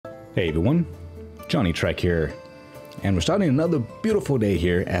Hey everyone, Johnny Trek here, and we're starting another beautiful day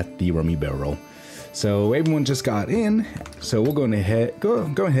here at the Rummy Barrel. So everyone just got in, so we're going to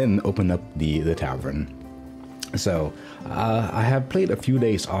go ahead and open up the tavern. So I have played a few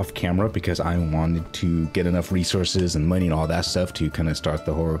days off camera because I wanted to get enough resources and money and all that stuff to kind of start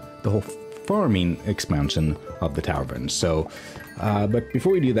the whole farming expansion of the tavern. So, but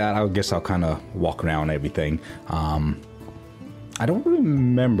before we do that, I guess I'll kind of walk around everything. I don't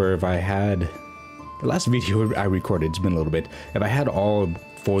remember if I had, the last video I recorded, it's been a little bit, if I had all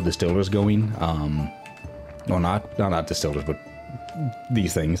 4 distillers going, well not distillers, but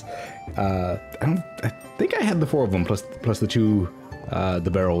these things. I think I had the 4 of them plus the 2,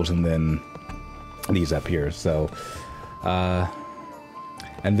 the barrels, and then these up here. So,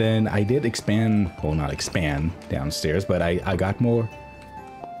 and then I did expand, well not expand downstairs, but I got more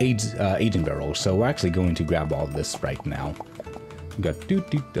aging barrels. So we're actually going to grab all this right now. We got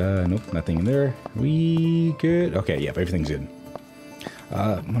nope, nothing in there. We good? Okay, yep, everything's good.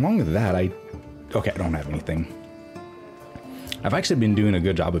 Along with that, I don't have anything. I've actually been doing a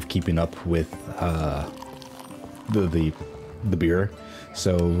good job of keeping up with the beer.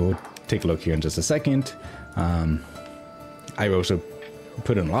 So we'll take a look here in just a second. I also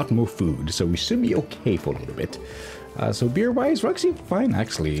put in a lot more food, so we should be okay for a little bit. So beer-wise, we're actually fine.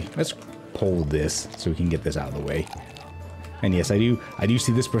 Actually, let's pull this so we can get this out of the way. And yes, I do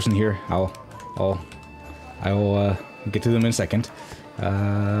see this person here. I'll get to them in a second.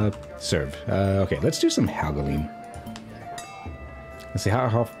 Serve. Okay, let's do some haggling. Let's see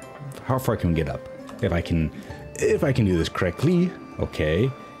how far can we get up. If I can do this correctly. Okay,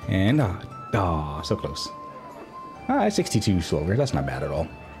 and so close. 62 silver. That's not bad at all.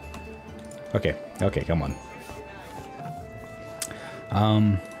 Okay, come on.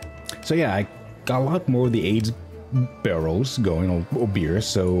 So yeah, I got a lot more of the aged barrels going, or beer,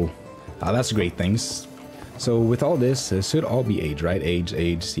 so that's great things. So with all this, it should all be aged, right?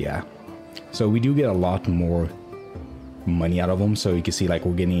 Aged, yeah. So we do get a lot more money out of them. So you can see, like,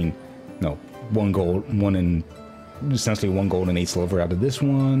 we're getting, essentially 1 gold and 8 silver out of this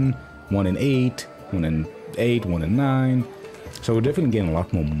one, 1 and 8, 1 and 8, 1 and 9. So we're definitely getting a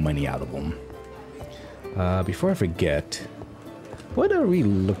lot more money out of them. Before I forget, what are we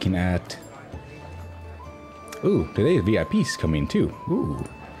looking at? Ooh, today's VIP's coming too. Ooh.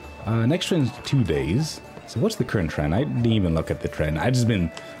 Next trend's 2 days. So what's the current trend? I didn't even look at the trend. I just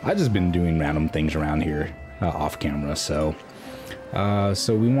been doing random things around here off camera. So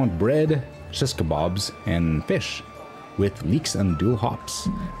so we want bread, shish kebabs, and fish with leeks and dual hops.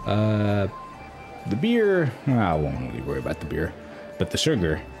 The beer, I won't really worry about the beer, but the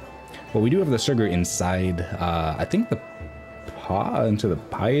sugar. Well, we do have the sugar inside. I think the into the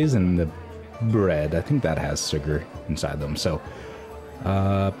pies and the bread, I think that has sugar inside them. So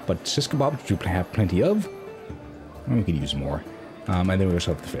but shish kebabs we have plenty of, and we could use more. And then we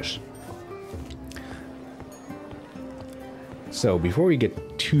also have the fish. So before we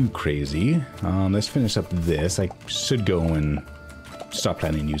get too crazy, let's finish up this. I should go and stop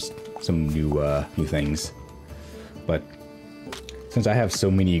planning to use some new things, but since I have so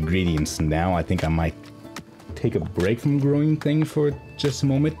many ingredients now, I think I might take a break from growing things for just a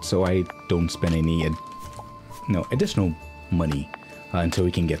moment, so I don't spend any additional money until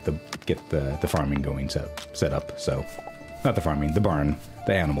we can get the farming going set up. So not the farming, the barn,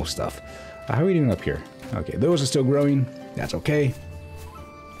 the animal stuff. How are we doing up here? Okay, those are still growing. That's okay.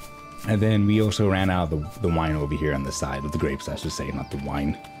 And then we also ran out of the wine over here on the side, of the grapes, I should say, not the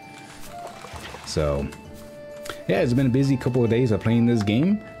wine. So yeah, it's been a busy couple of days of playing this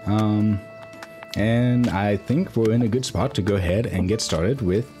game. And I think we're in a good spot to go ahead and get started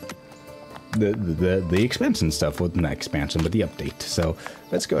with the expansion stuff. Well, not expansion, but the update. So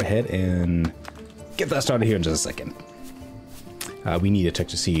let's go ahead and get that started here in just a second. We need to check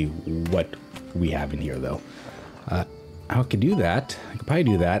to see what we have in here, though. I could do that. I could probably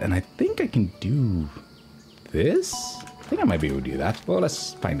do that, and I think I can do this. I think I might be able to do that. Well,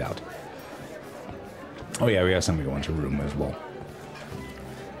 let's find out. Oh yeah, we have somebody going to room as well.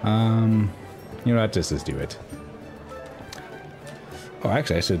 You know what, just do it. Oh,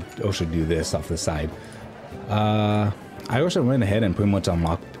 actually, I should also do this off the side. I also went ahead and pretty much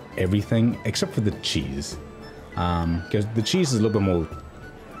unlocked everything except for the cheese. Because the cheese is a little bit more,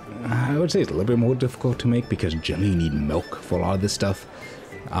 I would say it's a little bit more difficult to make because generally you need milk for a lot of this stuff.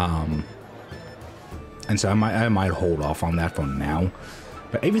 And so I might hold off on that for now.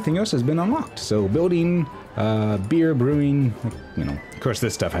 But everything else has been unlocked. So building, beer, brewing, of course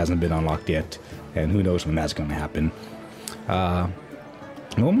this stuff hasn't been unlocked yet. And who knows when that's going to happen.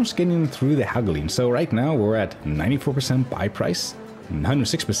 We're almost getting through the haggling. So right now we're at 94% buy price.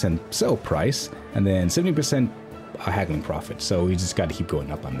 106% sell price, and then 70% haggling profit. So we just got to keep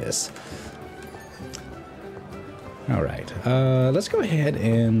going up on this. All right, let's go ahead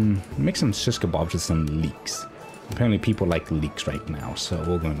and make some shish kebabs with some leeks. Apparently people like leeks right now, so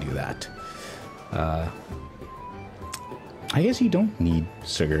we're going to do that. I guess you don't need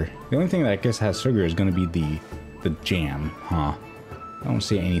sugar. The only thing that I guess has sugar is going to be the jam, huh? I don't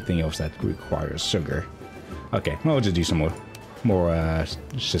see anything else that requires sugar. Okay, well, we'll just do some more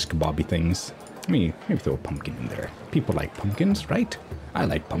shish kebabby things. Maybe throw a pumpkin in there. People like pumpkins, right? I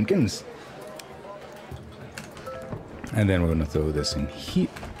like pumpkins. And then we're going to throw this in here.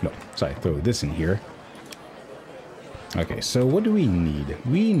 No, sorry, throw this in here. Okay, so what do we need?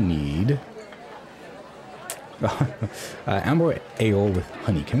 We need amber ale with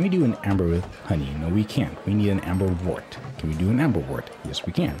honey. Can we do an amber with honey? No, we can't. We need an amber wort. Can we do an amber wort? Yes,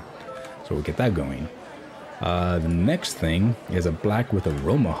 we can. So we'll get that going. The next thing is a black with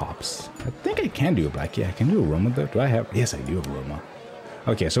aroma hops. I think I can do a black. Yeah, I can do aroma though. Do I have? Yes, I do have aroma.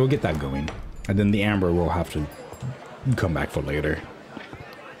 Okay, so we'll get that going. And then the amber we'll have to come back for later.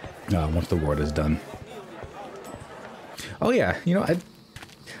 Once the wort is done. Oh yeah, you know,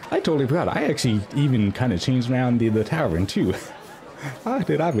 I totally forgot. I actually even kind of changed around the tavern too. How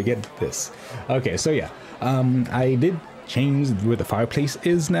did I forget this? Okay, so yeah, I did change where the fireplace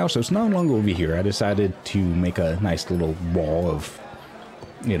is now, so it's no longer over here. I decided to make a nice little wall of,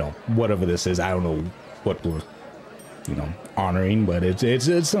 you know, whatever this is. I don't know what we're, you know, honoring, but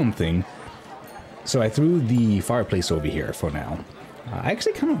it's something. So I threw the fireplace over here for now. I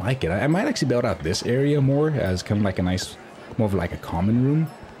actually kind of like it. I might actually build out this area more as kind of like a nice, more of like a common room,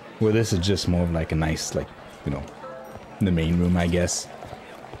 where this is just more of like a nice, like, you know, the main room, I guess.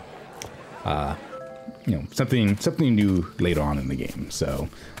 You know, something new later on in the game. So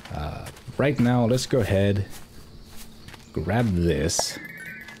right now, let's go ahead, grab this.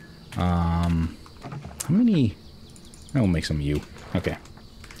 How many? I'll make some of you. Okay.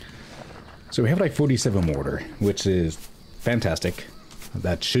 So we have like 47 mortar, which is fantastic.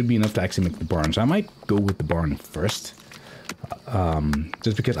 That should be enough to actually make the barn. So I might go with the barn first.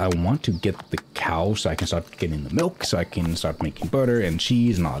 Just because I want to get the cow so I can start getting the milk, so I can start making butter and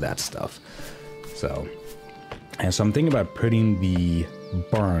cheese and all that stuff. So I'm thinking about putting the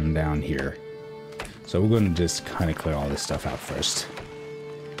barn down here. So we're going to just kind of clear all this stuff out first.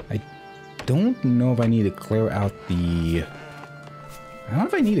 I don't know if I need to clear out the... I don't know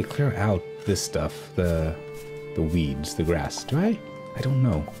if I need to clear out this stuff, the weeds, the grass. Do I? I don't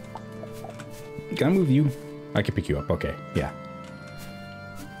know. Can I move you? I can pick you up. Okay, yeah.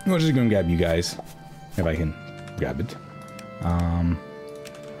 I'm just gonna grab you guys, if I can grab it. And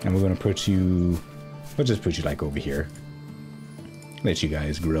we're gonna put you... We'll just put you like over here. Let you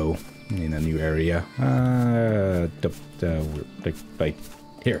guys grow in a new area. Like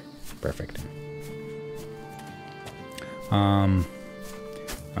here. Perfect.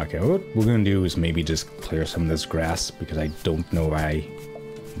 Okay, what we're gonna do is maybe just clear some of this grass, because I don't know if I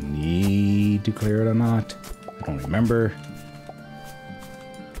need to clear it or not. I don't remember.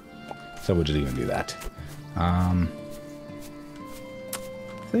 So we're just gonna do that. I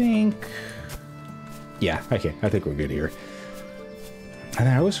think... Yeah, okay, I think we're good here. And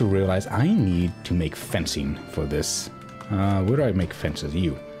I also realized I need to make fencing for this. Where do I make fences?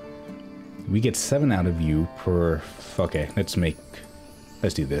 You. We get 7 out of you per... Okay, let's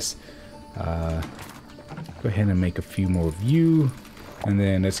do this. Go ahead and make a few more of you. And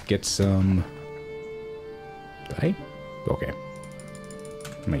then let's get some... Did I? Okay.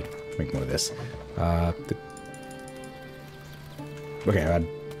 Make more of this. Okay, I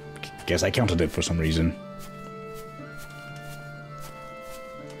guess I counted it for some reason.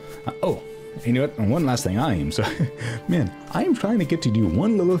 Oh, you know what? And one last thing, man, I am trying to get to do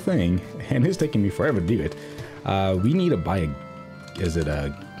one little thing, and it's taking me forever to do it. We need to buy a... Is it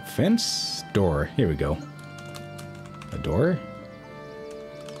a fence? Door. Here we go. A door?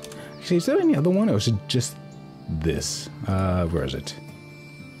 Actually, is there any other one, or is it just this? Where is it?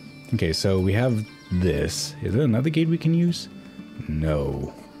 Okay, so we have this. Is there another gate we can use?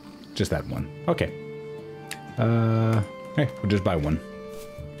 No. Just that one. Okay. Hey, we'll just buy one.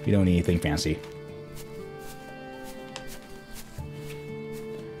 You don't need anything fancy.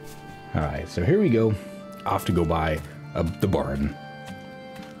 Alright, so here we go. Off to go buy the barn.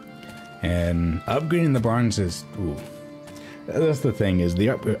 And upgrading the barns is... Ooh. That's the thing, is the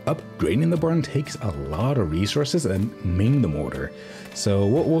upgrading the barn takes a lot of resources and making the mortar. So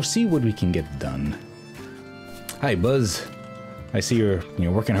we'll see what we can get done. Hi, Buzz. I see you're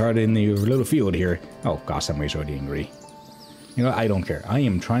working hard in your little field here. Oh gosh, somebody's already angry. You know, I don't care. I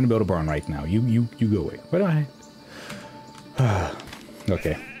am trying to build a barn right now. You go away. What do I...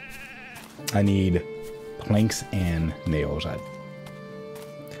 Okay. I need planks and nails.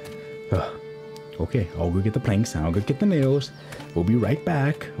 Okay, I'll go get the planks and I'll go get the nails. We'll be right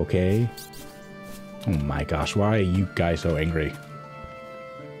back, okay? Oh my gosh, why are you guys so angry?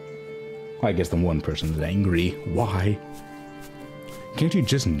 Well, I guess the one person is angry. Why? Can't you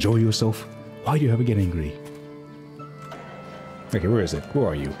just enjoy yourself? Why do you have to get angry? Okay, where is it? Where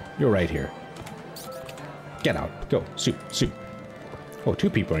are you? You're right here. Get out. Go. Soup. Soup. Oh, 2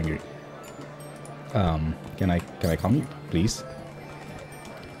 people are angry. Can I calm you, please?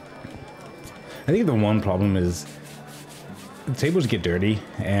 I think the one problem is the tables get dirty,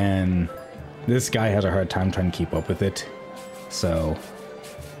 and this guy has a hard time trying to keep up with it. So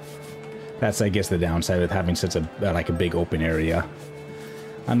that's, I guess, the downside with having such a like a big open area.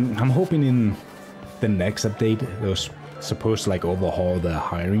 I'm hoping in the next update they're supposed to like overhaul the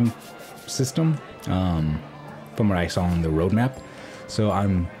hiring system from what I saw on the roadmap. So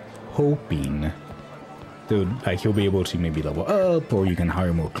I'm hoping that like he'll be able to maybe level up, or you can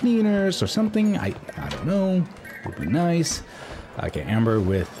hire more cleaners or something. I don't know. Would be nice. Okay, amber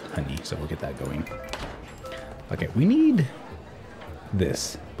with honey, so we'll get that going. Okay, we need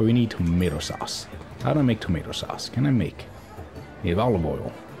this, but we need tomato sauce. How do I make tomato sauce? Can I make? Need olive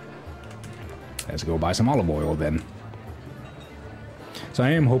oil. Let's go buy some olive oil then. So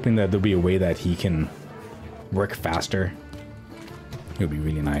I am hoping that there'll be a way that he can work faster. It would be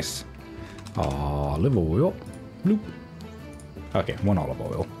really nice. Olive oil. Bloop. Okay, 1 olive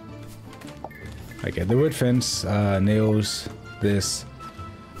oil. Okay, the wood fence, nails, this.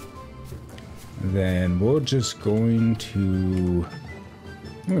 Then we're just going to...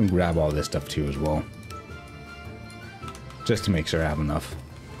 I'm going to grab all this stuff too as well. Just to make sure I have enough.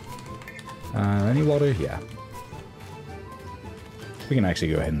 Any water? Yeah. We can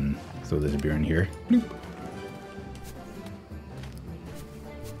actually go ahead and throw this beer in here. Bloop.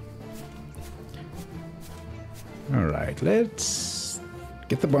 Alright, let's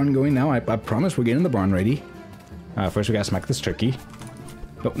get the barn going now. I promise we're getting the barn ready. First we gotta smack this turkey.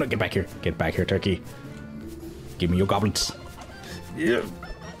 No, no, get back here. Get back here, turkey. Give me your goblets. Yeah.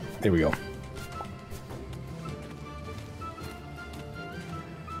 There we go.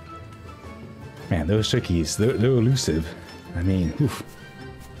 Man, those turkeys, they're elusive. I mean, oof.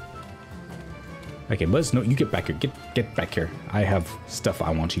 Okay, Buzz, no, you get back here. Get back here. I have stuff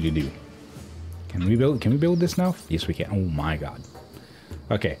I want you to do. Can we build this now? Yes, we can. Oh my god.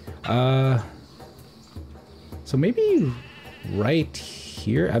 Okay. So maybe right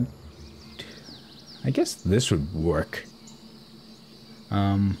here. I guess this would work.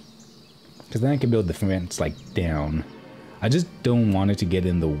 Because then I can build the fence like down. I just don't want it to get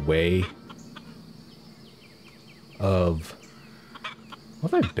in the way of...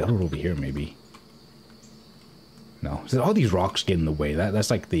 What if I build it over here, maybe? No, so all these rocks get in the way.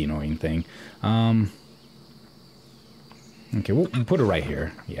 That's like the annoying thing. Okay, we'll put it right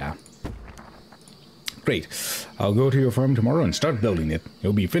here. Yeah. Great. I'll go to your farm tomorrow and start building it.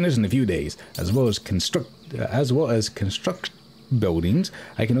 It'll be finished in a few days, as well as construct buildings.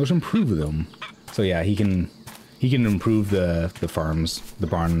 I can also improve them. So yeah, he can improve the farms, the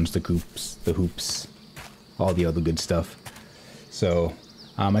barns, the coops, the hoops, all the other good stuff. So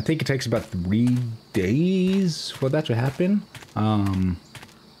I think it takes about 3 days for that to happen.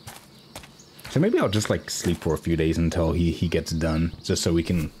 So maybe I'll just like sleep for a few days until he gets done, just so I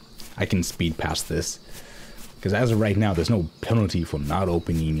can speed past this. Because as of right now, there's no penalty for not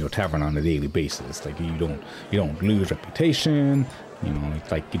opening your tavern on a daily basis. Like you don't lose reputation, you know,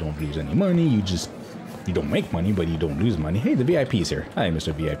 like you don't lose any money. You don't make money, but you don't lose money. Hey, the VIP's here. Hi,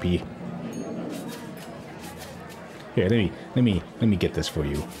 Mr. VIP. Here, let me get this for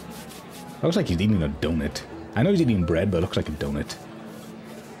you. Looks like he's eating a donut. I know he's eating bread, but it looks like a donut.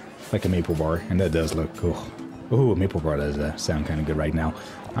 Like a maple bar, and that does look cool. Oh, a maple bar does sound kind of good right now.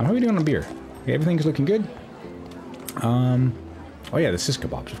 How are we doing on beer? Okay, everything's looking good. Oh yeah, the sis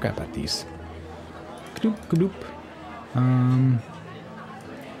kebabs. I forgot about these. Kadoop, kadoop.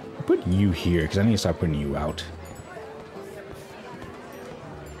 I'll put you here because I need to start putting you out.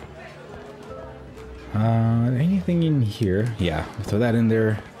 Anything in here? Yeah, we'll throw that in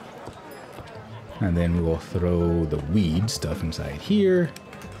there. And then we'll throw the weed stuff inside here.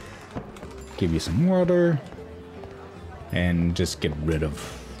 Give you some water. And just get rid of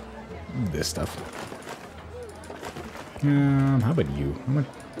this stuff. How about you?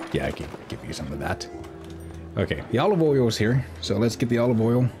 Yeah, I can give you some of that. Okay, the olive oil is here. So let's get the olive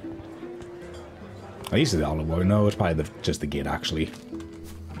oil. Oh, this is the olive oil. No, it's probably just the gate, actually.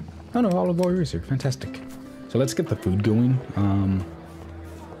 Oh no, olive oil is here. Fantastic. So let's get the food going. I'm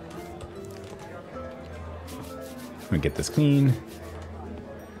gonna get this clean.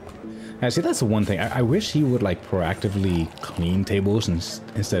 See, that's the one thing. I wish he would like proactively clean tables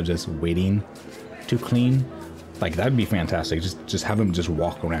instead of just waiting to clean. Like that'd be fantastic. Just have him just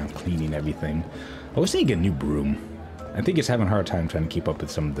walk around cleaning everything. I was thinking a new broom. I think it's having a hard time trying to keep up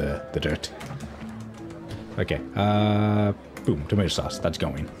with some of the dirt. Okay. Boom. Tomato sauce. That's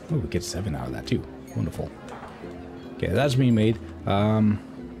going. Oh, we get 7 out of that too. Wonderful. Okay, that's being made. What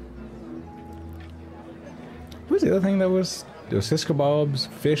was the other thing that was? There was fish kebabs,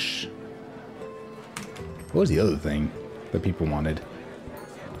 fish. What was the other thing that people wanted?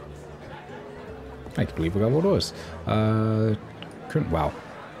 I can't believe I got what it was. Wow.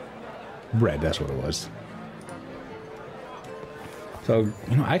 Bread, that's what it was. So,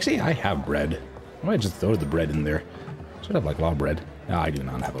 you know, actually I have bread. I might just throw the bread in there. Should have like a lot of bread. No, I do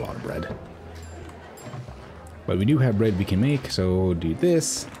not have a lot of bread. But we do have bread we can make, so do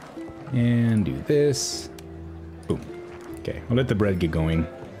this. And do this. Boom. Okay, we'll let the bread get going.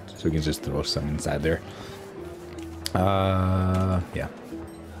 So we can just throw some inside there. Yeah.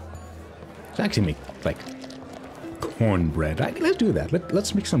 Let's actually make like cornbread. Let's do that.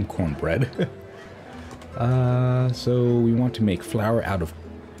 Let's make some cornbread. So we want to make flour out of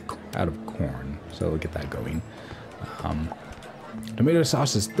corn. So we'll get that going. Tomato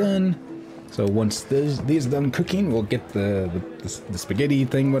sauce is done. So once these are done cooking, we'll get the spaghetti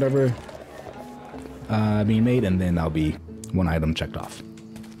thing, whatever, being made, and then that'll be one item checked off.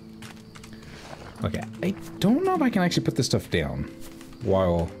 Okay, I don't know if I can actually put this stuff down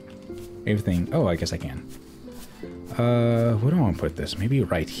while everything... Oh, I guess I can. Where do I want to put this? Maybe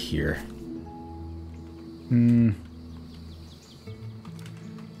right here.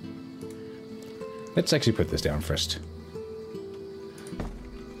 Let's actually put this down first.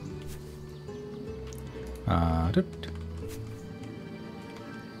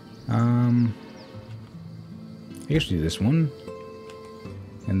 I guess we'll do this one.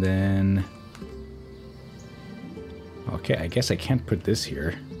 And then... Okay, I guess I can't put this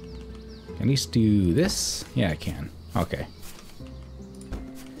here. At least do this? Yeah, I can. Okay.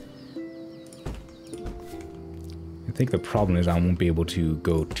 I think the problem is I won't be able to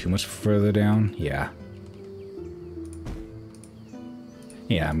go too much further down. Yeah.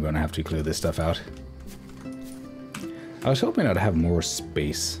 Yeah, I'm gonna have to clear this stuff out. I was hoping I'd have more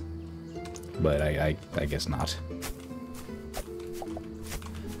space, but I guess not.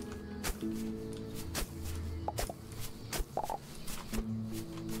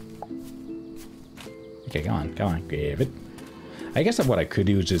 Okay, come on, grab it. I guess what I could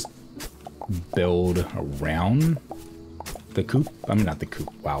do is just build around the coop. I mean, not the coop.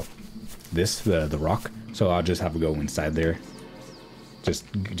 Wow, the rock. So I'll just have to go inside there,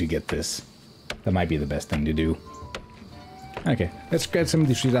 just to get this. That might be the best thing to do. Okay, let's get some of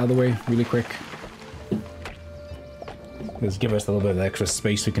these trees out of the way really quick. Let's give us a little bit of extra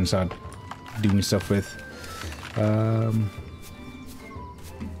space we can start doing stuff with.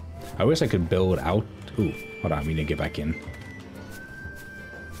 I wish I could build out. Ooh, hold on, we need to get back in.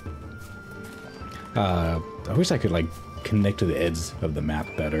 I wish I could like connect to the edge of the map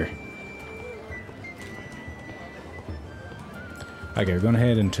better. Okay, we're going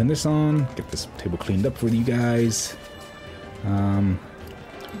ahead and turn this on. Get this table cleaned up for you guys.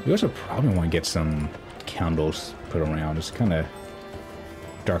 We also probably want to get some candles put around. It's kind of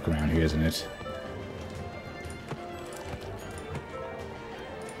dark around here, isn't it?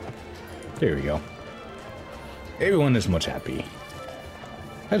 There we go. Everyone is much happy.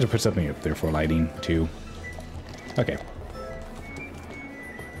 I have to put something up there for lighting too. Okay.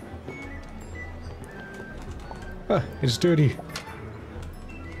 Ah, it's dirty.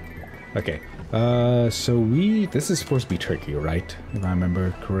 Okay. So this is supposed to be turkey, right? If I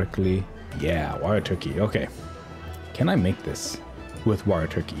remember correctly. Yeah, wire turkey. Okay. Can I make this with wire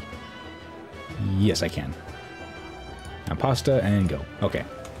turkey? Yes, I can. And pasta and go. Okay.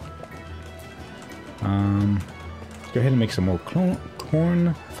 Go ahead and make some more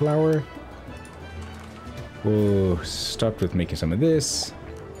corn flour. We'll start with making some of this.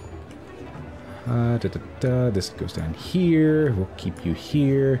 This goes down here. We'll keep you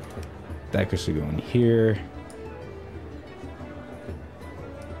here. That goes to go in here.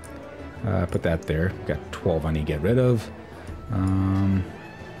 Put that there. Got 12 I need to get rid of. Trying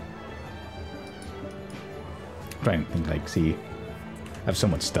to think, like, see. I have so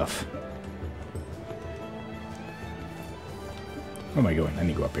much stuff. Where am I going? I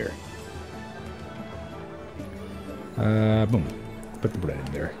need to go up here. Boom. Put the bread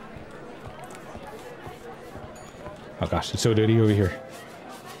in there. Oh gosh, it's so dirty over here.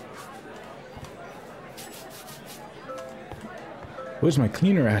 Where's my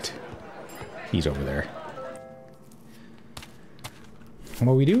cleaner at? He's over there.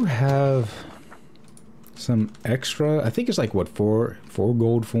 Well, we do have some extra. I think it's like what, four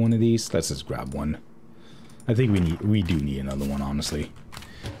gold for one of these. Let's just grab one. I think we do need another one, honestly.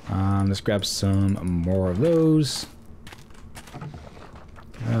 Let's grab some more of those.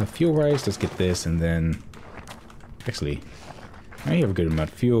 Fuel rice. Let's get this, and then actually, I have a good amount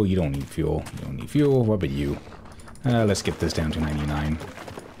of fuel. You don't need fuel. You don't need fuel. What about you? Let's get this down to 99.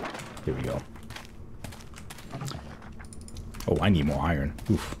 Here we go. Oh, I need more iron.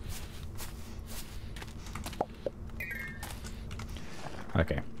 Oof.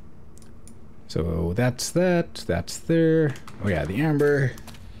 Okay. So that's that. That's there. Oh yeah, the amber.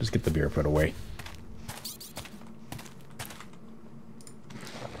 Just get the beer put away.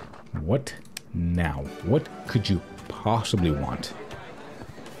 What now? What could you possibly want?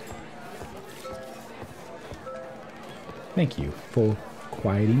 Thank you for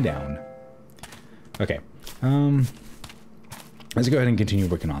quieting down. Okay. Let's go ahead and continue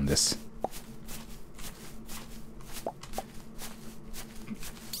working on this.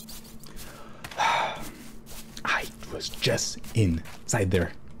 I was just inside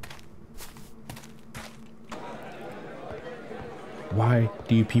there. Why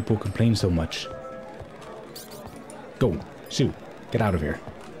do you people complain so much? Go, shoot, get out of here.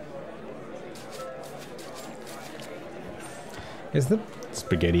 Is the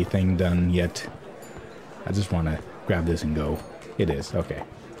spaghetti thing done yet? I just want to grab this and go. It is. Okay,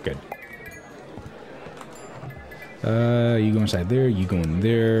 good. You go inside there. You go in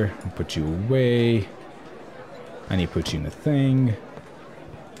there. I'll put you away. I need to put you in the thing.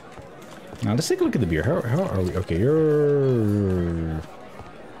 Now let's take a look at the beer. How are we? Okay, you're...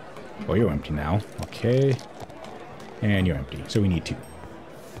 Oh, you're empty now. Okay. And you're empty. So we need two.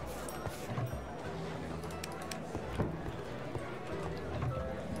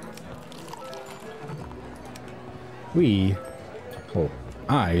 Well,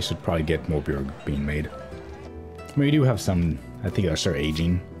 I should probably get more beer being made. I mean, we do have some, I think they'll start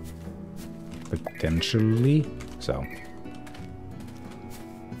aging. Potentially. So.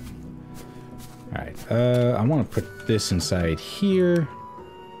 Alright, I want to put this inside here.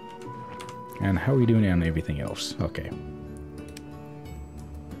 And how are we doing on everything else? Okay.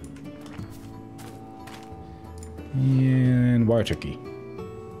 And wire turkey.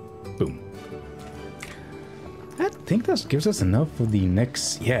 Boom. I think that gives us enough for the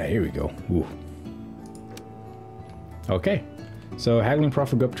next... Yeah, here we go. Ooh. Okay. So haggling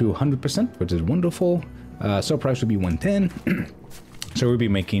profit go up to 100%, which is wonderful. Sell price would be 110. So we'll be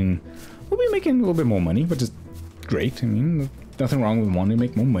making a little bit more money, which is great. I mean, nothing wrong with wanting to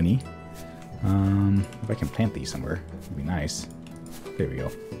make more money. If I can plant these somewhere, it'd be nice. There we go.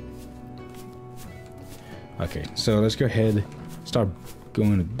 Okay, so let's go ahead, start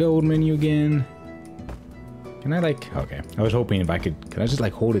going to build menu again. Can I like, okay, I was hoping if I could I just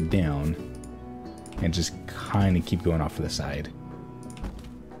like hold it down and just kind of keep going off to the side.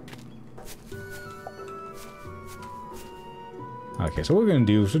 Okay, so what we're gonna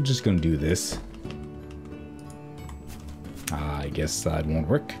do is we're just gonna do this. I guess that won't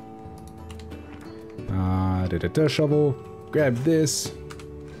work. Shovel, grab this.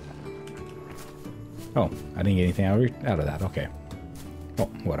 Oh, I didn't get anything out of that, okay. Oh,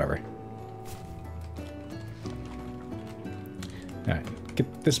 whatever. Alright,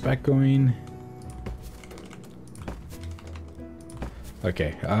 get this back going.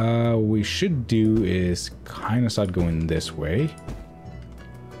 Okay, what we should do is kind of start going this way.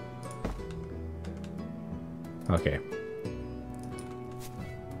 Okay.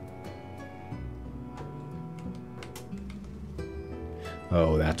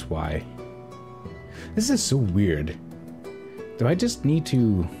 Oh, that's why. This is so weird. Do I just need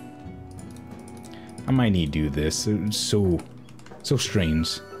to... I might need to do this. It's so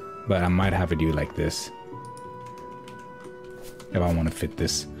strange. But I might have to do it like this. If I want to fit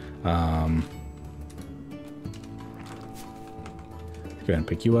this. Go ahead and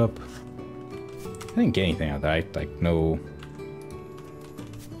pick you up. I didn't get anything out of that. Like, no...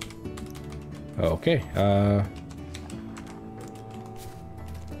 Okay,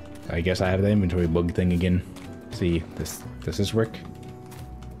 I guess I have the inventory bug thing again. See, does this work?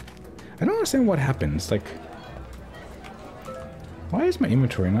 I don't understand what happens. Like, why is my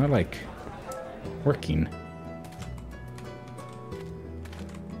inventory not like working?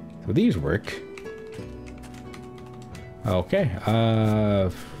 So these work. Okay.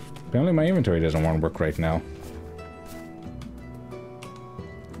 Apparently my inventory doesn't want to work right now.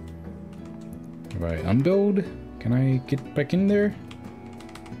 If I unbuild, can I get back in there?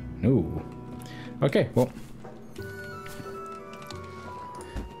 No. Okay, well.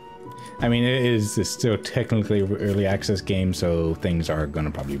 I mean, it's still technically an early access game, so things are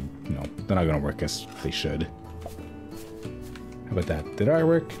gonna probably, you know, they're not gonna work as they should. How about that? Did I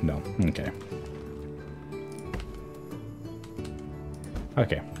work? No. Okay.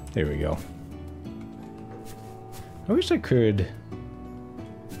 Okay, there we go. I wish I could...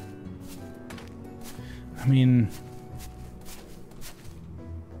 I mean...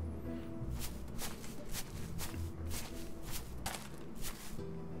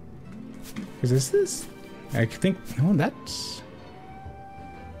 Is this? I think... Oh, that's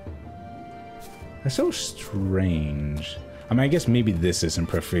so strange. I mean, I guess maybe this isn't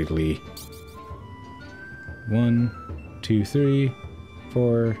perfectly... 1, 2, 3,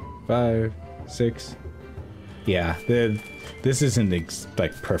 4, 5, 6. Yeah, this isn't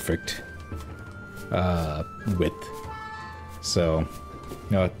like perfect width. So,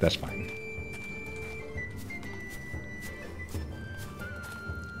 no, that's fine.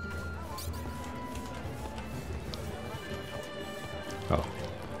 Oh.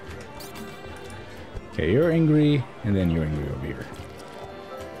 Okay, you're angry, and then you're angry over here.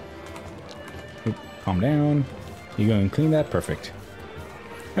 Oop, calm down. You going to clean that? Perfect.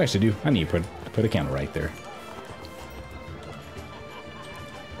 I should do. I need to put a candle right there.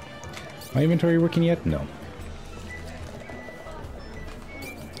 My inventory working yet? No.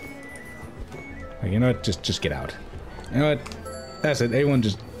 You know what? Just get out. You know what? That's it. Everyone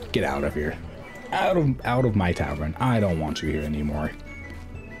just get out of here. Out of my tavern. I don't want you here anymore.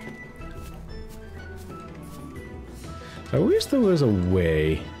 So I wish there was a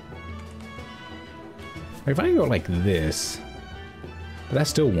way. If I go like this, but that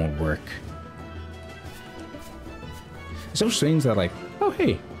still won't work. It's so strange that, like, oh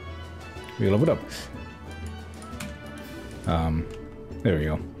hey, we leveled up. There we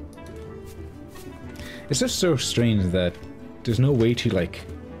go. It's just so strange that there's no way to, like,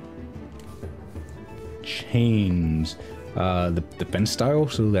 change the fence style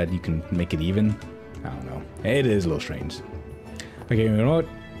so that you can make it even. I don't know. It is a little strange. Okay, you know what?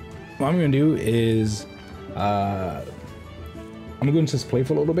 What I'm gonna do is I'm gonna go into this play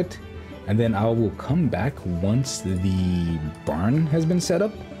for a little bit, and then I will come back once the barn has been set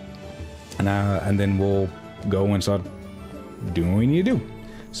up, and then we'll go and start doing what we need to do.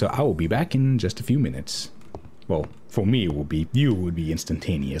 So I will be back in just a few minutes. Well, for me it will be, you would be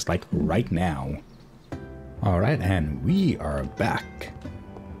instantaneous, like right now. Alright, and we are back.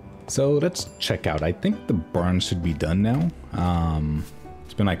 So let's check out. I think the barn should be done now.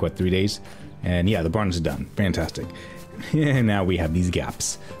 It's been like, what, 3 days? And yeah, the barn's done. Fantastic. And now we have these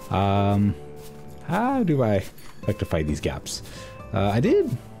gaps. How do I rectify these gaps?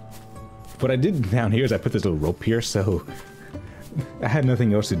 What I did down here is I put this little rope here, so I had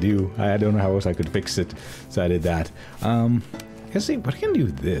nothing else to do. I don't know how else I could fix it, so I did that. Let's see, but I can do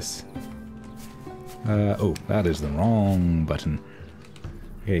this. Oh, that is the wrong button.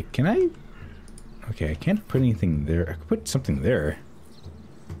 Okay, can I? Okay, I can't put anything there. I could put something there.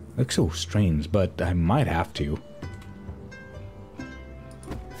 Looks so strange, but I might have to.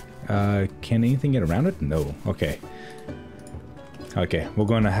 Can anything get around it? No. Okay. Okay, we're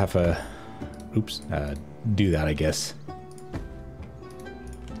going to have a... Oops. Do that, I guess.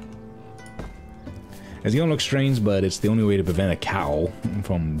 It's gonna look strange, but it's the only way to prevent a cow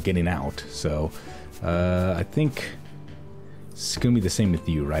from getting out. So, I think it's gonna be the same with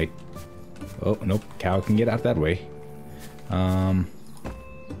you, right? Oh, nope. Cow can get out that way.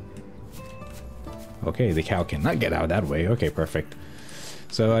 Okay, the cow cannot get out that way. Okay, perfect.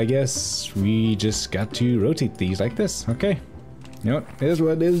 So I guess we just got to rotate these like this. Okay. You know what? It is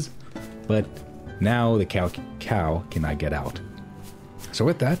what it is. But now the cow cannot get out. So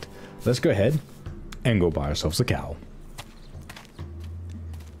with that, let's go ahead and go buy ourselves a cow.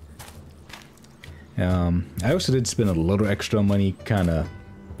 I also did spend a little extra money kind of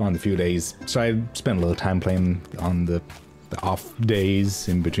on the few days. So I spent a little time playing on the off days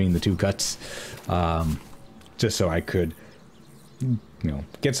in between the two cuts. Just so I could, you know,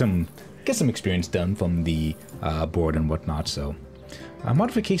 get some experience done from the board and whatnot. So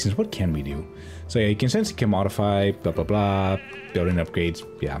modifications, what can we do? So yeah, you can essentially modify blah blah blah, building upgrades.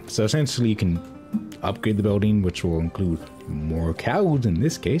 Yeah, so essentially you can upgrade the building, which will include more cows in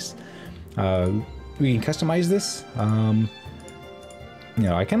this case. We can customize this. You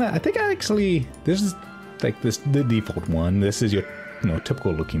know, I think I actually, this is like the default one. This is your, you know,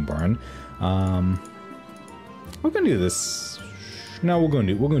 typical looking barn. We're gonna do this. No, we're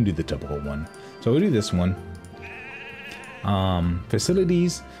gonna do the typical one. So we'll do this one.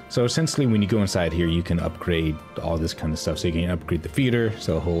 Facilities. So essentially, when you go inside here, you can upgrade all this kind of stuff. So you can upgrade the feeder,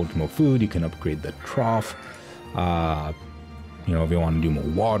 so hold more food. You can upgrade the trough. You know, if you want to do more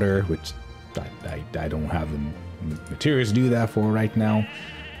water, which I don't have the materials to do that for right now.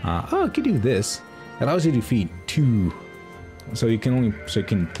 Oh, I could do this. It allows you to feed 2. So you can only,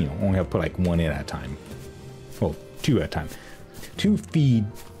 you know, only have to put like 1 in at a time. Well, 2 at a time. 2 feed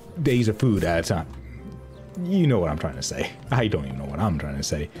days of food at a time. You know what I'm trying to say. I don't even know what I'm trying to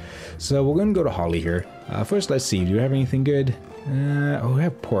say. So we're going to go to Holly here. First, let's see. Do you have anything good? Oh, we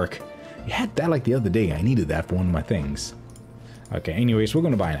have pork. You had that like the other day. I needed that for one of my things. Okay, anyways, we're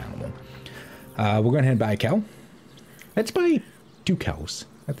going to buy an animal. We're going to head and buy a cow. Let's buy 2 cows.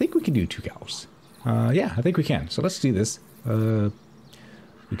 I think we can do 2 cows. Yeah, I think we can. So let's do this.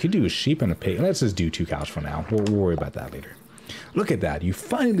 We could do a sheep and a pig. Let's just do 2 cows for now. We'll worry about that later. Look at that. You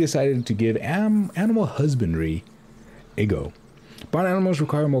finally decided to give animal husbandry a go. Barn animals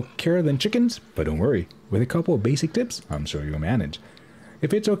require more care than chickens, but don't worry. With a couple of basic tips, I'm sure you'll manage.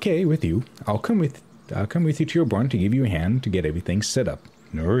 If it's okay with you, I'll come with you to your barn to give you a hand to get everything set up.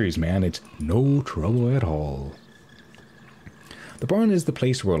 No worries, man. It's no trouble at all. The barn is the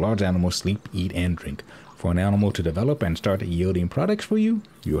place where large animals sleep, eat, and drink. For an animal to develop and start yielding products for you,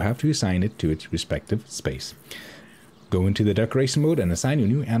 you have to assign it to its respective space. Go into the decoration mode and assign your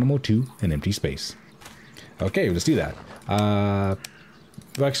new animal to an empty space. Okay, let's do that.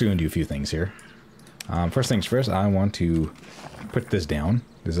 We're actually going to do a few things here. First things first, I want to put this down.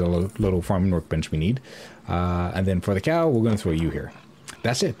 This is a little farming workbench we need. And then for the cow, we're going to throw you here.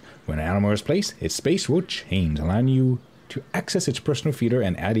 That's it. When an animal is placed, its space will change, allowing you to access its personal feeder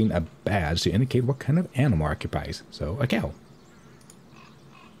and adding a badge to indicate what kind of animal occupies. So, a cow.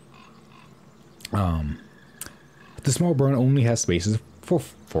 The small barn only has spaces for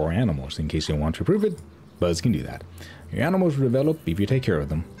 4 animals. In case you want to improve it, Buzz can do that. Your animals will develop if you take care of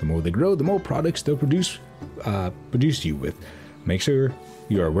them. The more they grow, the more products they'll produce you with. Make sure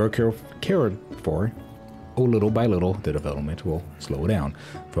you are well cared for. Oh, little by little, the development will slow down.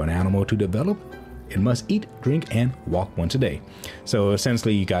 For an animal to develop, it must eat, drink, and walk once a day. So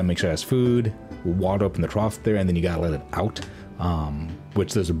essentially, you gotta make sure it has food, water up in the trough there, and then you gotta let it out.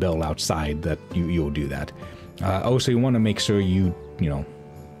 Which there's a bell outside that you'll do that. Also, you want to make sure you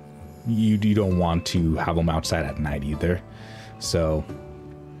don't want to have them outside at night either. So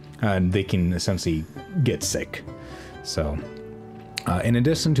they can essentially get sick. So in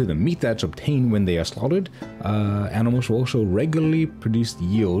addition to the meat that's obtained when they are slaughtered, animals will also regularly produce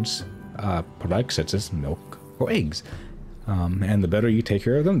yields, products such as milk or eggs. And the better you take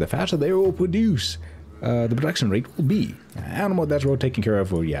care of them, the faster they will produce. The production rate will be. An animal that's well taken care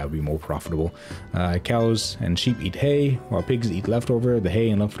of will, be more profitable. Cows and sheep eat hay, while pigs eat leftover. The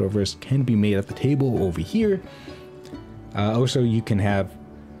hay and leftovers can be made at the table over here. Also, you can have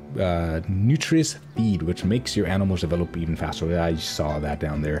nutritious feed, which makes your animals develop even faster. I saw that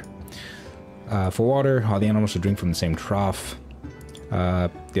down there. For water, all the animals should drink from the same trough.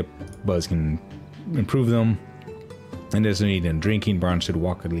 Yep, Buzz can improve them. And there's no need in drinking. Barns should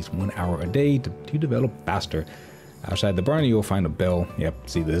walk at least 1 hour a day to develop faster. Outside the barn, you'll find a bell. Yep,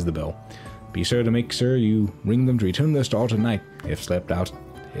 see, this is the bell. Be sure to make sure you ring them to return their stalls at night. If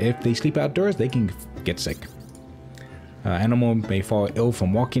they sleep outdoors, they can get sick. Animal may fall ill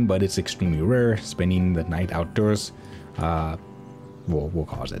from walking, but it's extremely rare. Spending the night outdoors will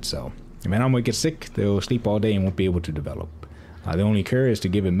cause it. So if an animal gets sick, they'll sleep all day and won't be able to develop. The only cure is to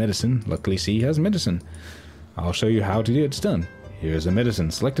give it medicine. Luckily, C has medicine. I'll show you how to get it done. Here's the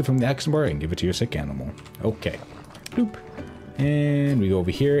medicine. Select it from the action bar and give it to your sick animal. Okay. Bloop. And we go over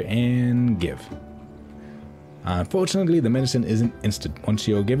here and give. Unfortunately, the medicine isn't instant. Once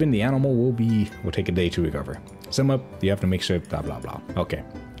you're given, the animal will take a day to recover. Sum up, you have to make sure blah blah blah. Okay.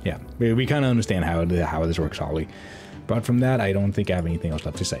 Yeah. We kind of understand how this works, Holly. But from that, I don't think I have anything else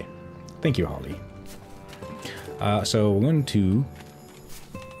left to say. Thank you, Holly. So we're going to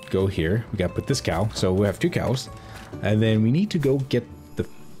go here. We gotta put this cow. So we have 2 cows. And then we need to go get the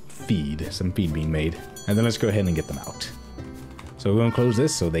feed. Some feed being made. And then let's go ahead and get them out. So we're gonna close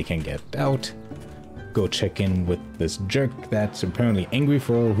this so they can get out. Go check in with this jerk that's apparently angry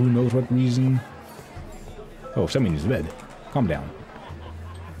for who knows what reason. Oh, somebody needs a bed. Calm down.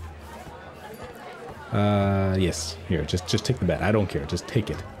 Yes. Here, just take the bed. I don't care. Just take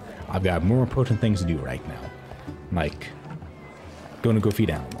it. I've got more important things to do right now. Like going to go feed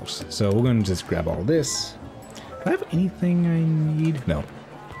animals. So we're going to just grab all this. Do I have anything I need? No.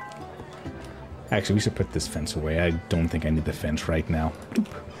 Actually, we should put this fence away. I don't think I need the fence right now. Boop.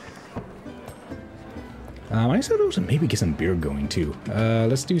 I said also maybe get some beer going too.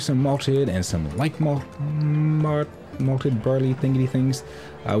 Let's do some malted and some light malted barley thingy things.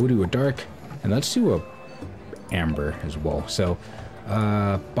 We'll do a dark, and let's do a amber as well. So,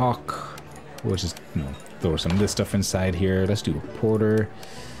 Bach, which is throw some of this stuff inside here. Let's do a porter.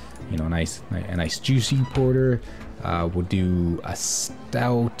 You know, a nice juicy porter. We'll do a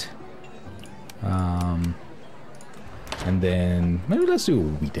stout. And then maybe let's do a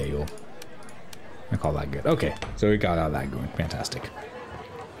wheat ale. I call that good. Okay, so we got all that going. Fantastic.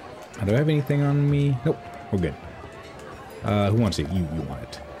 Do I have anything on me? Nope, we're good. Who wants it? You want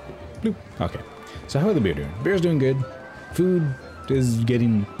it. Bloop. Okay. So how are the beer doing? Beer's doing good. Food is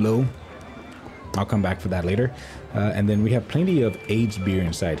getting low. I'll come back for that later. And then we have plenty of aged beer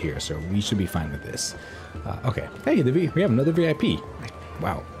inside here, so we should be fine with this. Okay. Hey, we have another VIP.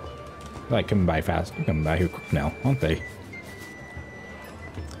 Wow. Like, coming by fast. They're coming by here quick now, aren't they?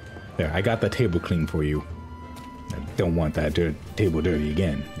 There, I got the table clean for you. I don't want that table dirty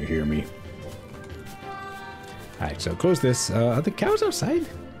again. You hear me? Alright, so close this. Are the cows outside?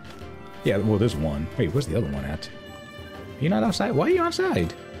 Yeah, well, there's one. Wait, where's the other one at? You're not outside? Why are you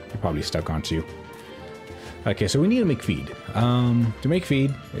outside? You're probably stuck, aren't you? Okay, so we need to make feed. To make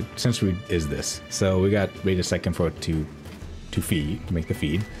feed, essentially is this. So we got wait a second for it to feed, to make the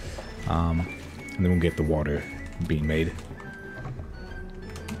feed. And then we'll get the water being made.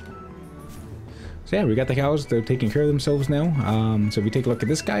 So yeah, we got the cows. They're taking care of themselves now. So if we take a look at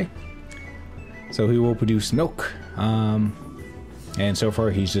this guy, so he will produce milk. And so far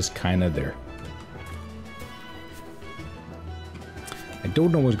he's just kind of there. I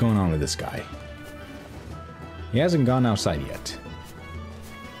don't know what's going on with this guy. He hasn't gone outside yet.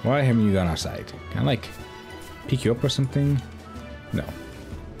 Why haven't you gone outside? Can I like pick you up or something? No.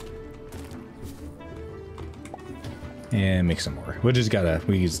 And make some more. We just gotta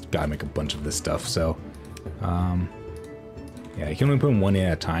make a bunch of this stuff. So, yeah, you can only put one in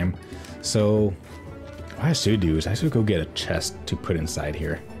at a time. So, what I should do is I should go get a chest to put inside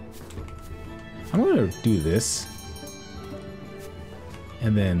here. I'm gonna do this,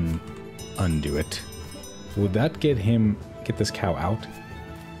 and then undo it. Would that get this cow out?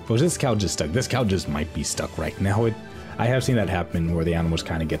 Or is this cow just stuck? This cow just might be stuck right now. I have seen that happen where the animals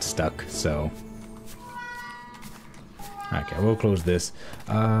kind of get stuck, so. Okay, we'll close this.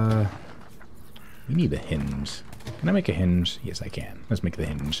 We need a hinge. Can I make a hinge? Yes, I can. Let's make the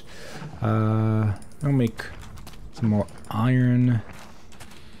hinge. I'll make some more iron.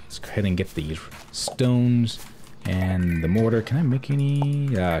 Let's go ahead and get these stones and the mortar. Can I make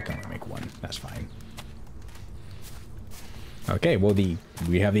any? I can only make one. That's fine. Okay, well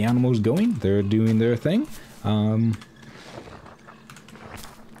we have the animals going. They're doing their thing. And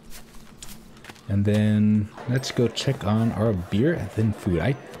then let's go check on our beer and then food.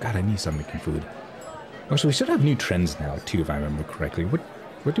 I need to start making food. Oh, so we should have new trends now too, if I remember correctly.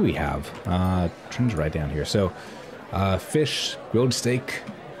 What do we have? Trends right down here. So, fish, grilled steak,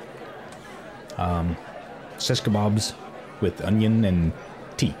 shish kebabs with onion and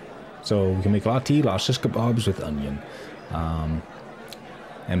tea. So we can make a lot of tea, a lot of shish kebabs with onion.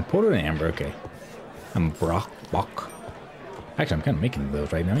 And porter and amber, okay. And bok. Actually, I'm kind of making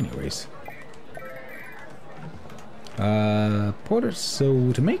those right now anyways. Porter,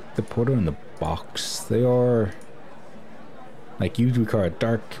 so to make the porter and the box, they are like you require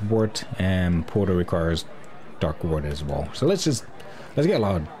dark wort and porter requires dark wort as well. So let's get a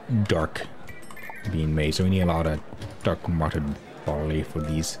lot of dark being made. So we need a lot of dark malted barley for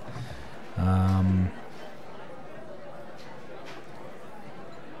these.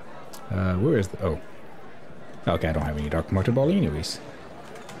 Where is the, oh. Okay, I don't have any dark malted barley anyways.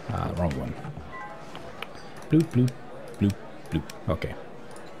 Wrong one. Bloop, bloop, bloop, bloop. Okay.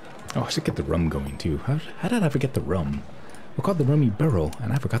 Oh, I should get the rum going too. How did I forget the rum? We're called the Rummy Barrel,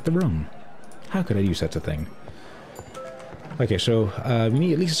 and I forgot the rum. How could I do such a thing? Okay, so we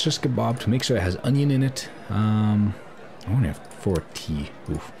need at least a shish kebab to make sure it has onion in it. I only have 4 tea.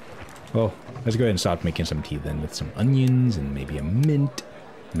 Oof. Well, let's go ahead and start making some tea then with some onions and maybe a mint,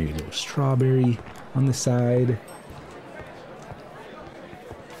 maybe a little strawberry on the side.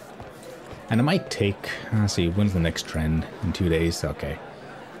 And it might take, let's see, when's the next trend? In 2 days? Okay.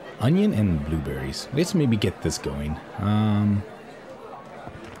 Onion and blueberries. Let's maybe get this going. Can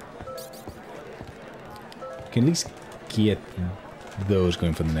at least get those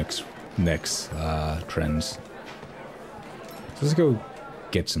going for the next trends. So let's go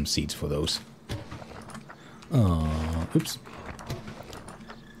get some seeds for those. Oops.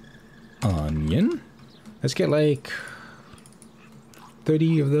 Onion. Let's get like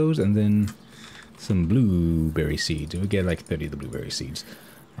 30 of those, and then some blueberry seeds. We'll get like 30 of the blueberry seeds.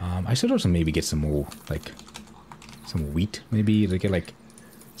 I should also maybe get some more, like, some wheat, maybe. Let's get like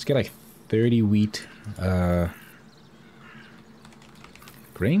 30 wheat,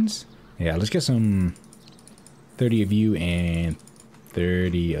 grains? Yeah, let's get some 30 of you and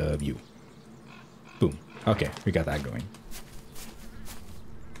 30 of you. Boom. Okay, we got that going.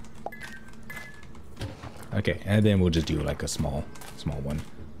 Okay, and then we'll just do like a small one.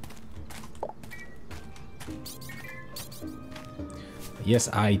 Yes,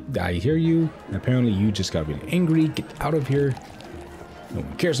 I hear you. Apparently you just got really angry. Get out of here. No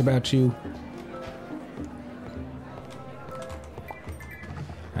one cares about you.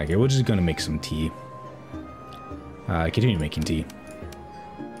 Okay, we're just gonna make some tea. Continue making tea.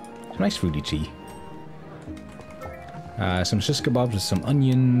 Some nice fruity tea. Some shish kebabs with some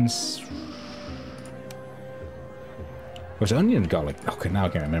onions. Was it onion and garlic? Okay, now I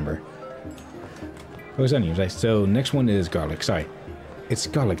can't remember. Oh, it's onions, right? So next one is garlic. Sorry. It's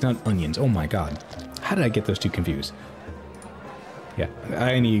garlic, not onions. Oh my god. How did I get those two confused? Yeah,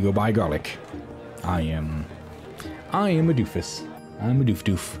 I need to go buy garlic. I am a doofus. I'm a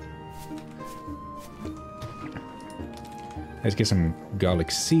doof. Let's get some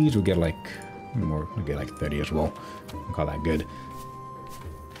garlic seeds. We'll get like more. We'll get like 30 as well. We'll call that good.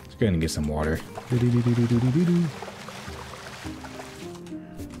 Let's go ahead and get some water.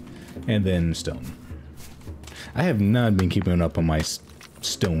 And then stone. I have not been keeping up on my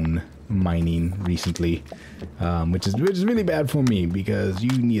stone mining recently, which is really bad for me because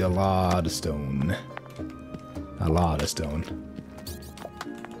you need a lot of stone. A lot of stone.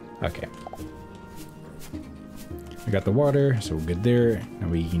 Okay. We got the water, so we're good there. Now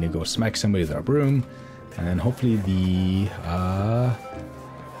we need to go smack somebody with our broom, and then hopefully the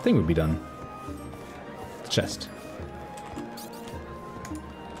thing would be done. The chest.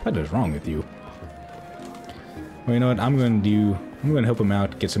 What is wrong with you? Well, you know what? I'm going to help him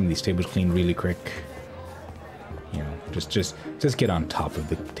out, get some of these tables cleaned really quick. You know, just get on top of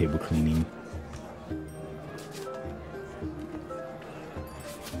the table cleaning.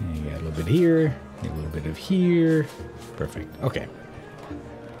 And you got a little bit here, a little bit of here. Perfect. Okay.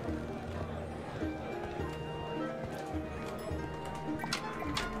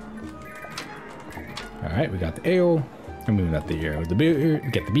 All right, we got the ale. I'm moving up the beer. We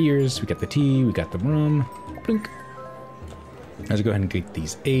got the beers. We got the tea. We got the rum. Blink. Let's go ahead and get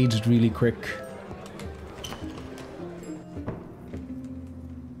these aged really quick.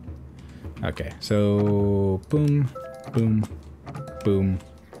 Okay, so boom, boom, boom,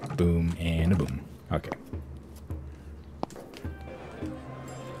 boom, and a boom. Okay.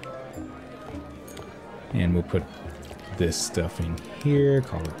 And we'll put this stuff in here.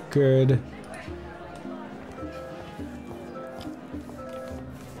 Call it good.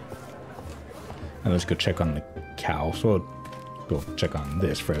 And let's go check on the cow. So we'll check on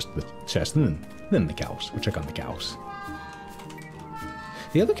this first, the chest, and then the cows. We'll check on the cows.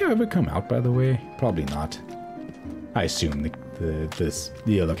 The other cow ever come out, by the way? Probably not. I assume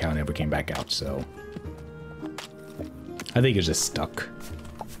the other cow never came back out, so I think it's just stuck.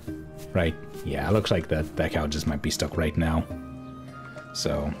 Right? Yeah, it looks like that cow just might be stuck right now.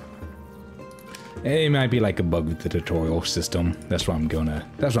 So it might be like a bug with the tutorial system. That's what I'm gonna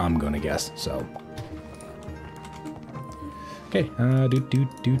guess. So okay,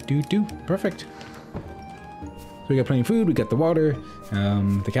 perfect. So we got plenty of food, we got the water,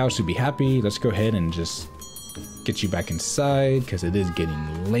 the cows should be happy. Let's go ahead and just get you back inside, because it is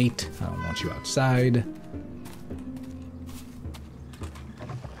getting late. I don't want you outside.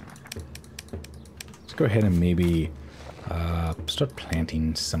 Let's go ahead and maybe start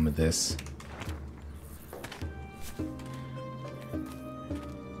planting some of this.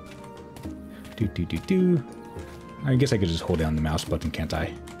 I guess I could just hold down the mouse button, can't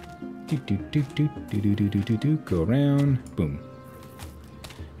I? Go around, boom.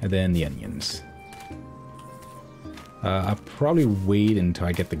 And then the onions. I'll probably wait until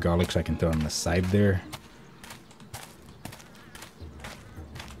I get the garlic so I can throw it on the side there.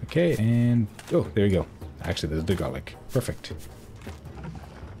 Okay, and oh, there you go. Actually, there's the garlic. Perfect.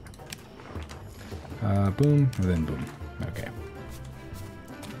 Boom, and then boom. Okay.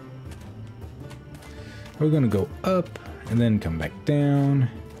 We're gonna go up and then come back down.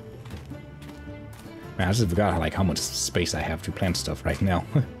 Man, I just forgot how much space I have to plant stuff right now.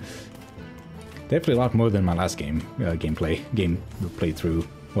 Definitely a lot more than my last game playthrough,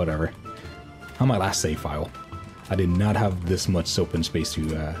 whatever. On my last save file, I did not have this much open space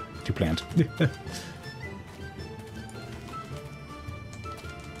to plant.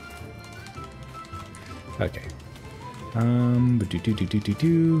 Okay.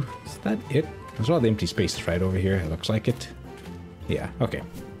 Is that it? There's a lot of empty spaces right over here. It looks like it. Yeah. Okay.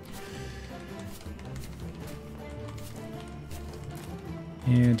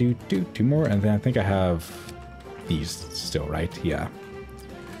 And do two more, and then I think I have these still, right? Yeah.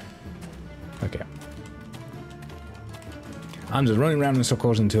 Okay. I'm just running around in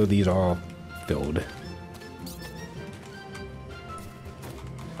circles until these are all filled.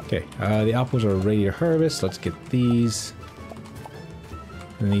 Okay, the apples are ready to harvest. Let's get these.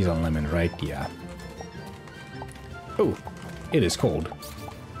 And these on lemon, right? Yeah. Oh, it is cold.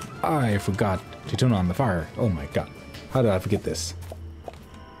 I forgot to turn on the fire. Oh my god. How did I forget this?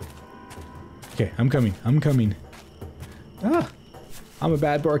 Okay, I'm coming. I'm coming. Ah! I'm a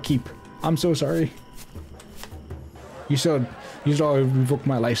bad barkeep. I'm so sorry. You saw I revoked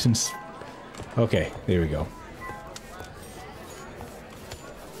my license. Okay, there we go.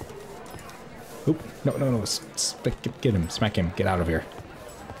 Oop, no. Get him, smack him, get out of here.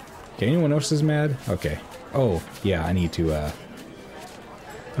 Okay, anyone else is mad? Okay. Oh, yeah, I need to,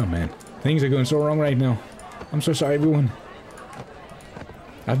 oh man, things are going so wrong right now. I'm so sorry, everyone.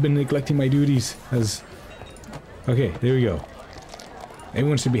 I've been neglecting my duties as... Okay, there we go.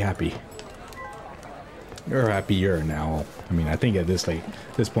 Everyone should be happy. You're happier now. I mean, I think at this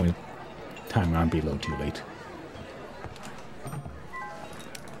point in time, I'd be a little too late.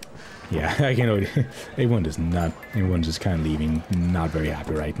 Yeah, I can know. Everyone's just kind of leaving, not very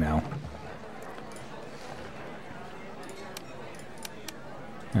happy right now.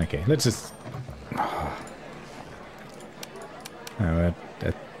 Okay, let's just... how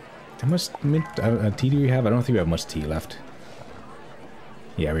much tea do we have? I don't think we have much tea left.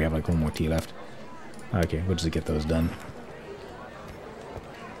 Yeah, we have like one more tea left. Okay, we'll just get those done.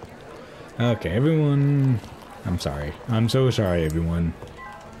 Okay, everyone... I'm sorry. I'm so sorry, everyone.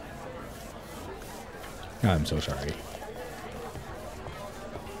 I'm so sorry.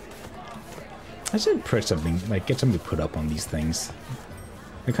 I should press something, like get something to put up on these things.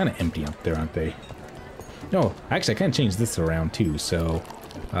 They're kind of empty up there, aren't they? No, actually I can change this around too, so...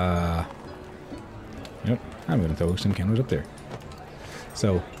 Yep, I'm gonna throw some candles up there.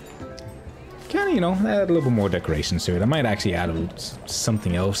 So... kind of, you know, add a little bit more decorations to it. I might actually add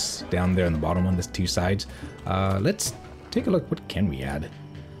something else down there on the bottom on the two sides. Let's take a look. What can we add?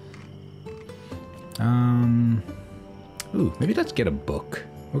 Ooh, maybe let's get a book.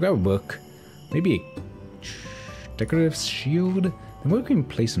 We'll grab a book. Maybe a decorative shield. And what can we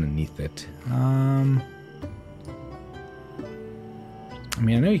place underneath it? I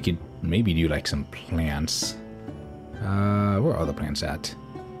mean, I know you could maybe do like some plants. Where are the plants at?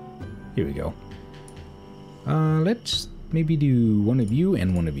 Here we go. Let's maybe do one of you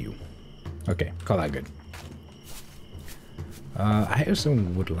and one of you. Okay, call that good. I also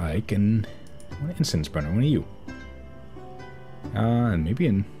would like an incense burner, one of you. And maybe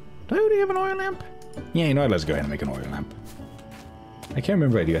do I already have an oil lamp? Yeah, you know what, let's go ahead and make an oil lamp. I can't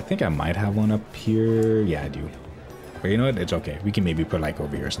remember if I do. I think I might have one up here. Yeah, I do. But you know what, it's okay. We can maybe put like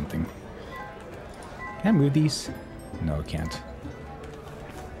over here or something. Can I move these? No, I can't.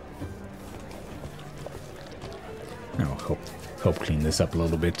 I'll help clean this up a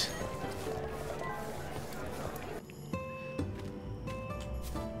little bit.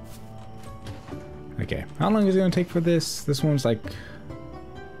 Okay, how long is it going to take for this? This one's like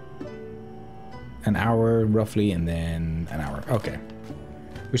an hour roughly, and then an hour. Okay.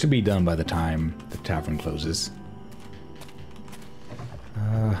 We should be done by the time the tavern closes.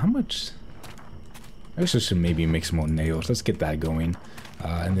 How much? I guess I should maybe make some more nails. Let's get that going.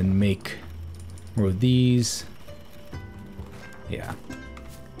 And then make more of these. Yeah.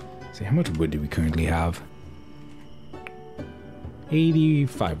 See, how much wood do we currently have?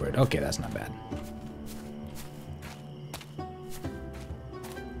 85 wood. Okay, that's not bad.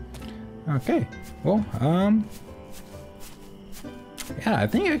 Okay. Well, yeah, I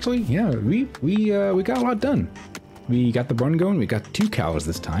think actually, yeah, we got a lot done. We got the barn going. We got 2 cows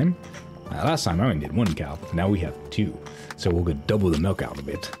this time. Last time I only did 1 cow. Now we have 2. So we'll get double the milk out of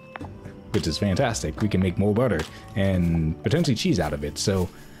it, which is fantastic. We can make more butter and potentially cheese out of it. So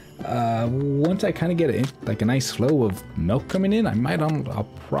once I kind of get like a nice flow of milk coming in, I'll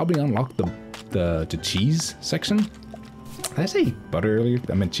probably unlock the cheese section. Did I say butter earlier?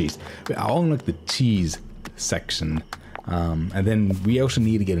 I meant cheese. But I'll unlock the cheese section. And then we also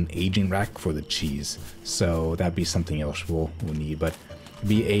need to get an aging rack for the cheese. So that'd be something else we'll need. But it'd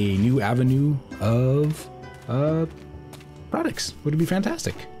be a new avenue of products. Would be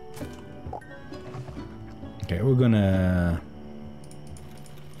fantastic. Okay, we're gonna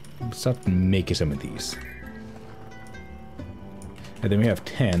start making some of these. And then we have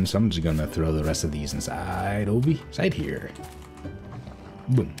 10, so I'm just gonna throw the rest of these inside here.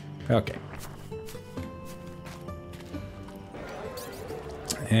 Boom. Okay.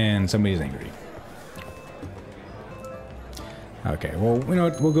 And somebody's angry. Okay, well, you know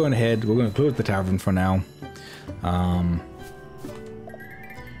what? We're going ahead. We're gonna close the tavern for now.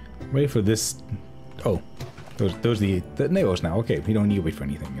 Wait for this. Oh, those are the nails now. Okay, we don't need to wait for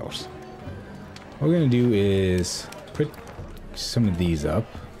anything else. What we're gonna do is put some of these up.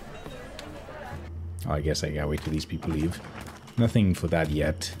 Oh, I guess I gotta wait till these people leave. Nothing for that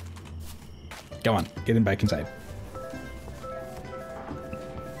yet. Come on, get him back inside.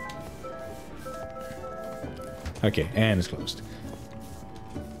 Okay, and it's closed.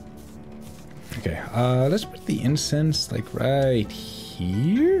 Okay, let's put the incense like right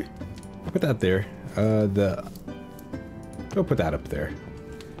here. Put that there. Go put that up there.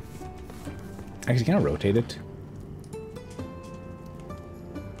 Actually, can I rotate it?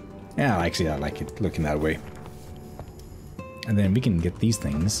 Yeah, actually, I like it looking that way. And then we can get these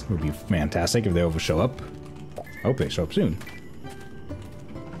things. Would be fantastic if they ever show up. I hope they show up soon.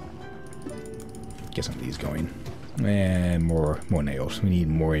 Get some of these going. And more nails. We need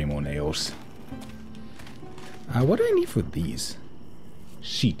more nails. What do I need for these?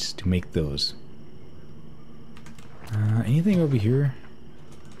 Sheets to make those. Anything over here?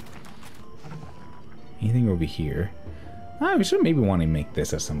 Anything over here? We should maybe want to make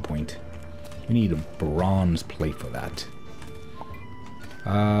this at some point. We need a bronze plate for that.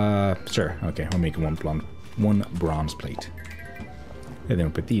 Sure. Okay, we'll make one bronze plate. And then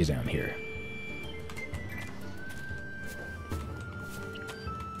we'll put these down here.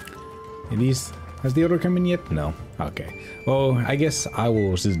 Are these... Has the order come in yet? No. Okay. Well, I guess I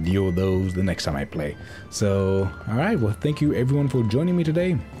will just deal with those the next time I play. So, alright. Well, thank you everyone for joining me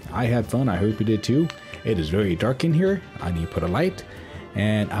today. I had fun. I hope you did too. It is very dark in here. I need to put a light.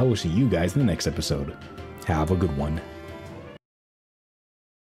 And I will see you guys in the next episode. Have a good one.